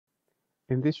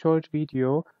In this short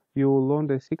video, you will learn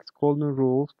the 6 golden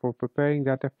rules for preparing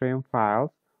data frame files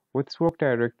with its work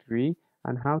directory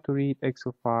and how to read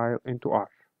Excel file into R.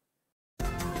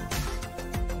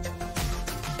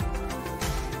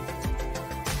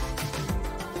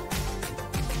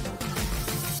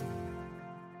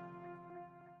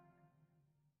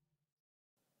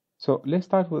 So let's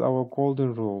start with our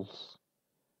golden rules.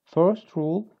 First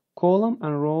rule, column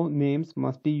and row names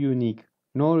must be unique.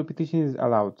 No repetition is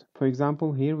allowed. For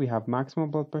example, here we have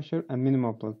maximum blood pressure and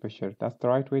minimum blood pressure. That's the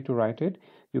right way to write it.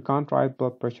 You can't write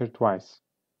blood pressure twice.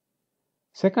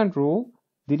 Second rule,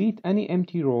 delete any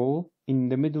empty row in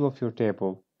the middle of your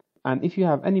table. And if you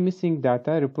have any missing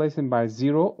data, replace them by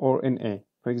 0 or NA.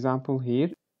 For example, here,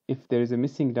 if there is a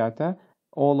missing data,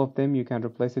 all of them you can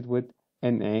replace it with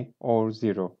NA or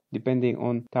 0, depending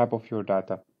on type of your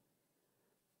data.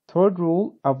 Third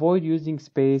rule, avoid using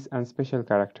space and special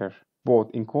character,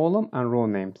 both in column and row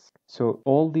names. So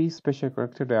all these special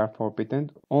characters, they are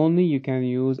forbidden. Only you can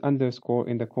use underscore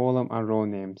in the column and row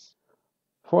names.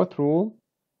 Fourth rule,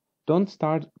 don't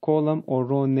start column or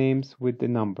row names with the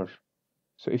number.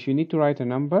 So if you need to write a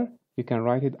number, you can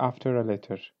write it after a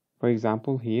letter. For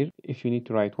example, here, if you need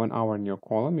to write 1 hour in your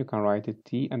column, you can write it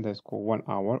T_1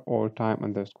 hour or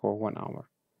time_1 hour.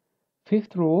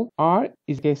 Fifth rule, R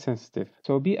is case sensitive,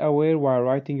 so be aware while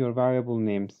writing your variable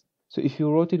names. So if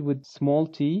you wrote it with small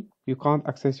t, you can't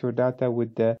access your data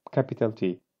with the capital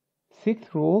T.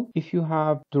 Sixth rule, if you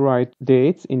have to write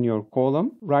dates in your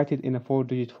column, write it in a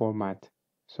 4-digit format.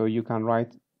 So you can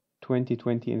write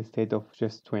 2020 instead of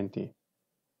just 20.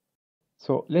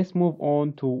 So let's move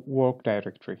on to work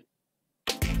directory.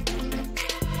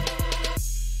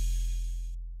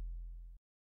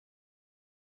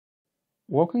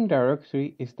 Working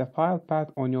directory is the file path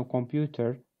on your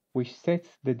computer which sets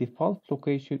the default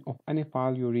location of any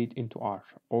file you read into R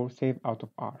or save out of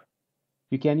R.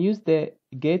 You can use the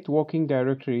get working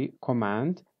directory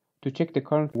command to check the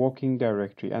current working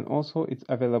directory, and also it's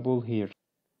available here.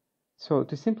 So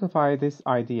to simplify this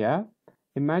idea,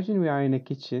 imagine we are in a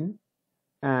kitchen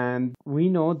and we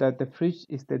know that the fridge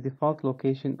is the default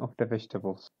location of the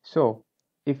vegetables. So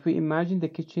if we imagine the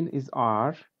kitchen is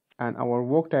R, and our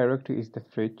work directory is the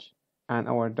fridge, and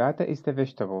our data is the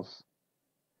vegetables.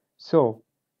 So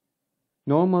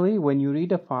normally when you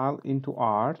read a file into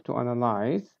R to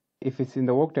analyze, if it's in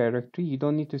the work directory, you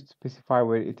don't need to specify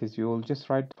where it is. You will just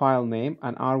write file name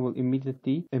and R will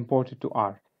immediately import it to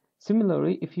R.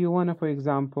 Similarly, if you want to, for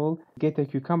example, get a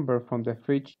cucumber from the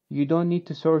fridge, you don't need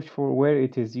to search for where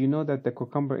it is. You know that the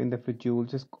cucumber in the fridge, you will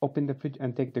just open the fridge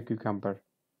and take the cucumber.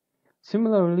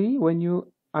 Similarly, when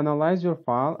you analyze your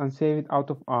file and save it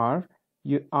out of R,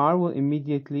 R will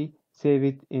immediately save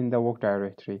it in the work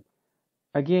directory.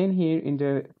 Again, here in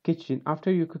the kitchen,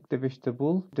 after you cook the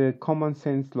vegetable, the common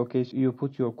sense location you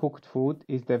put your cooked food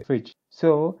is the fridge.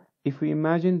 So if we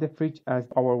imagine the fridge as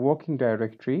our working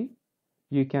directory,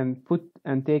 you can put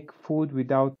and take food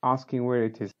without asking where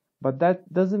it is. But that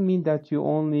doesn't mean that you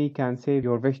only can save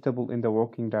your vegetable in the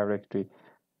working directory.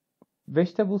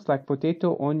 Vegetables like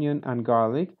potato, onion, and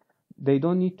garlic, they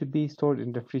don't need to be stored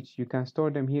in the fridge. You can store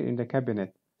them here in the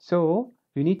cabinet. So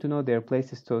you need to know their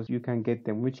places so you can get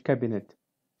them, which cabinet,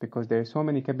 because there are so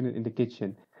many cabinets in the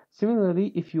kitchen.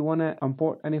 Similarly, if you want to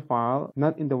import any file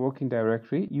not in the working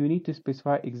directory, you need to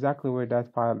specify exactly where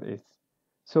that file is.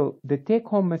 So the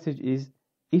take-home message is,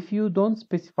 if you don't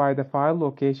specify the file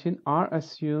location, R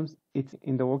assumes it's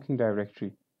in the working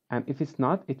directory. And if it's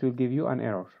not, it will give you an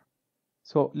error.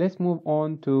 So let's move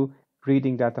on to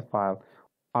reading data file.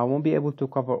 I won't be able to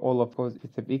cover all of those,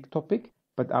 it's a big topic,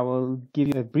 but I will give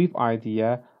you a brief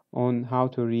idea on how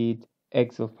to read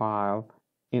Excel file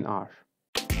in R.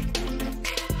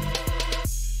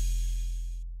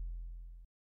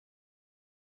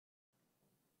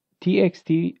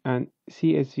 TXT and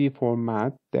CSV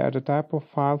format, they are the type of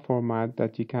file format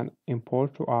that you can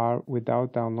import to R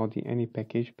without downloading any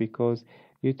package because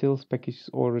utils package is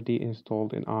already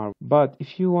installed in R. But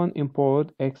if you want to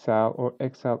import XL or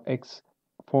xlsx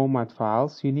format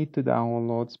files, you need to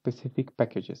download specific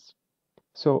packages.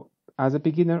 So as a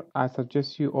beginner, I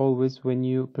suggest you always, when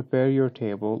you prepare your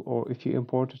table or if you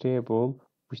import a table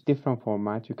with different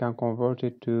format, you can convert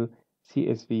it to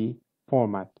CSV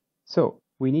format. So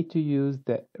we need to use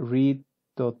the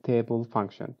read.table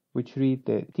function, which read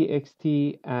the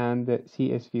txt and the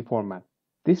CSV format.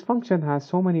 This function has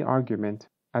so many arguments,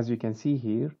 as you can see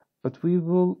here, but we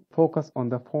will focus on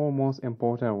the 4 most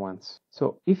important ones.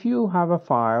 So if you have a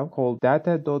file called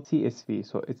data.csv,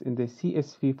 so it's in the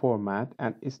CSV format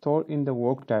and is stored in the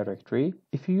work directory,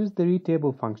 if you use the read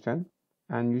table function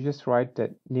and you just write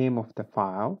the name of the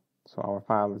file, So our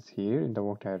file is here in the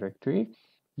work directory.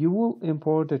 You will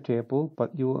import the table,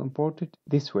 but you will import it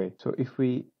this way. So if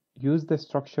we use the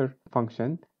structure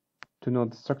function to know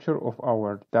the structure of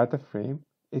our data frame,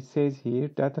 it says here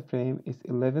data frame is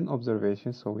 11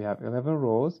 observations. So we have 11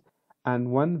 rows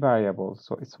and one variable.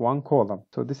 So it's one column.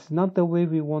 So this is not the way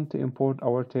we want to import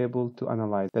our table to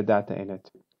analyze the data in it.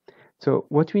 So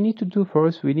what we need to do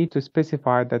first, we need to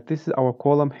specify that this is our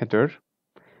column header.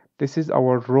 This is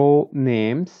our row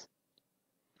names,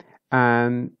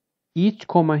 and each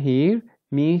comma here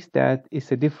means that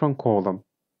it's a different column.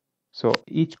 So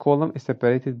each column is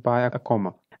separated by a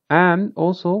comma. And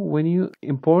also when you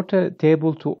import a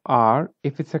table to R,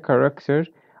 if it's a character,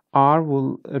 R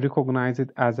will recognize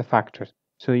it as a factor.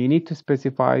 So you need to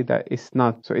specify that it's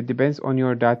not. So it depends on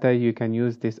your data, you can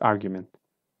use this argument.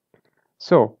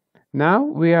 So now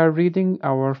we are reading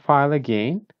our file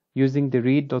again using the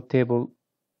read.table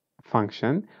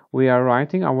function. We are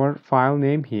writing our file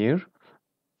name here,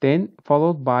 then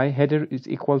followed by header is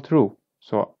equal true.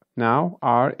 So now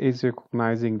R is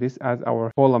recognizing this as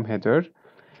our column header.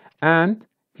 And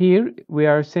here we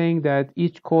are saying that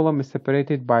each column is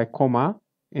separated by comma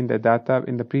in the data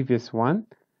in the previous one.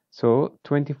 So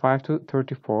 25 to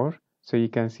 34. So you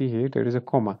can see here there is a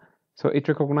comma. So it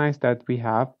recognized that we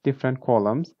have different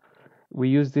columns. We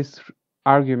use this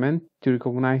argument to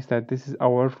recognize that this is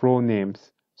our row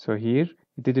names. So here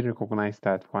it didn't recognize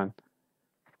that one.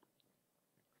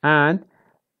 And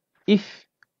if,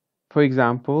 for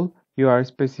example, you are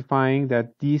specifying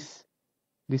that this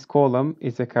column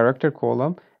is a character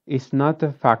column, it's not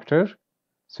a factor,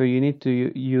 so you need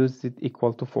to use it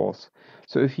equal to false.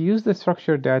 So if you use the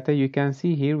structured data, you can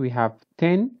see here we have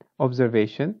 10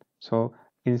 observation. So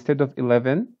instead of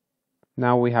 11,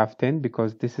 now we have 10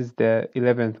 because this is the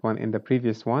 11th one in the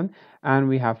previous one. And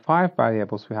we have 5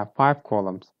 variables, we have 5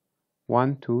 columns,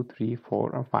 1, 2, 3,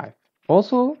 4, and 5.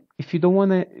 Also, if you don't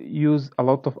want to use a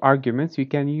lot of arguments, you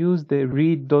can use the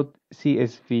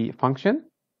read.csv function.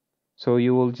 So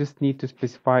you will just need to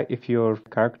specify if your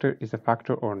character is a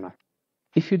factor or not.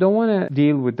 If you don't want to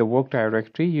deal with the work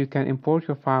directory, you can import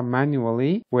your file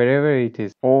manually wherever it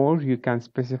is, or you can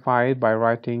specify it by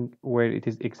writing where it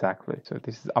is exactly. So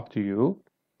this is up to you.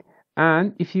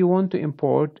 And if you want to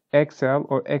import XL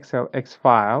or xlsx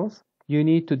files, you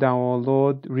need to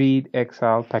download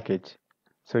readxl package.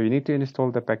 So you need to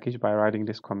install the package by writing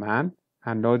this command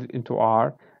and load it into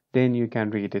R. Then you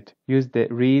can read it. Use the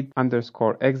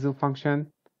read_xl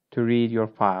function to read your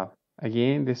file.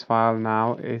 Again, this file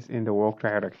now is in the work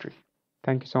directory.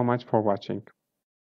 Thank you so much for watching.